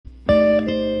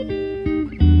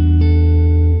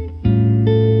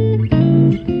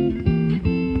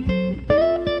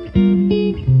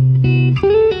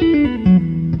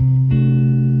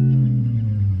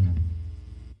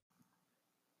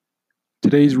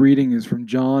Today's reading is from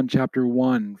John chapter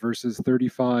 1, verses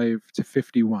 35 to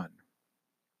 51.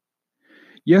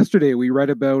 Yesterday we read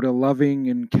about a loving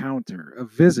encounter, a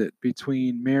visit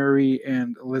between Mary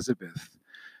and Elizabeth.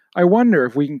 I wonder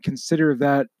if we can consider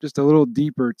that just a little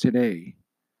deeper today.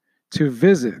 To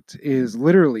visit is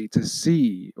literally to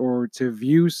see or to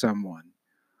view someone.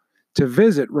 To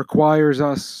visit requires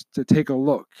us to take a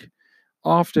look,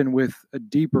 often with a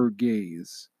deeper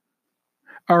gaze.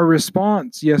 Our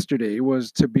response yesterday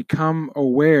was to become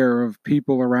aware of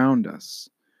people around us.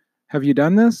 Have you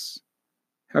done this?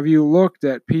 Have you looked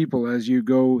at people as you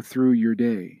go through your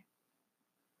day?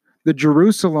 The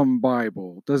Jerusalem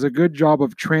Bible does a good job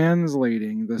of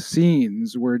translating the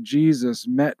scenes where Jesus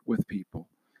met with people.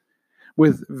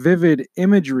 With vivid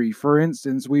imagery, for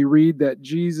instance, we read that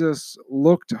Jesus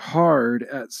looked hard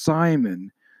at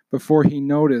Simon before he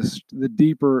noticed the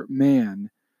deeper man,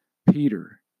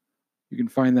 Peter. You can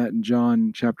find that in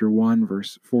John chapter 1,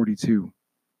 verse 42.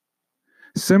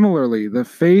 Similarly, the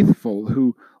faithful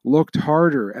who looked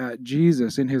harder at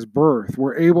Jesus in his birth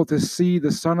were able to see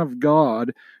the Son of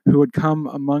God who had come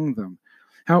among them.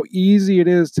 How easy it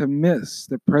is to miss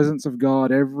the presence of God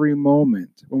every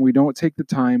moment when we don't take the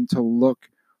time to look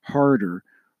harder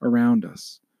around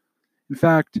us. In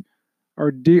fact,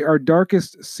 our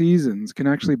darkest seasons can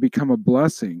actually become a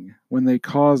blessing when they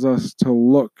cause us to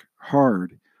look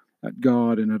hard at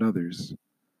God and at others.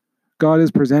 God is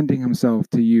presenting himself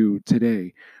to you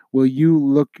today. Will you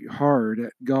look hard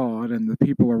at God and the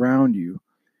people around you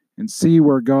and see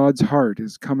where God's heart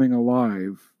is coming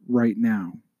alive right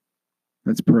now?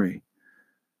 Let's pray.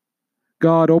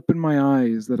 God, open my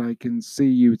eyes that I can see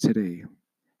you today.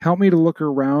 Help me to look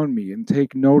around me and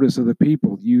take notice of the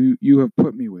people you have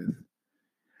put me with.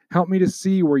 Help me to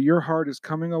see where your heart is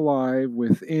coming alive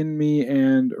within me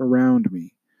and around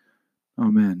me.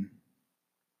 Amen.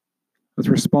 Let's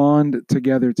respond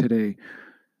together today.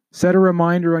 Set a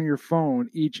reminder on your phone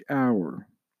each hour.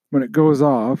 When it goes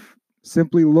off,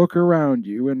 simply look around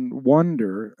you and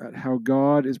wonder at how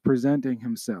God is presenting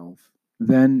himself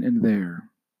then and there.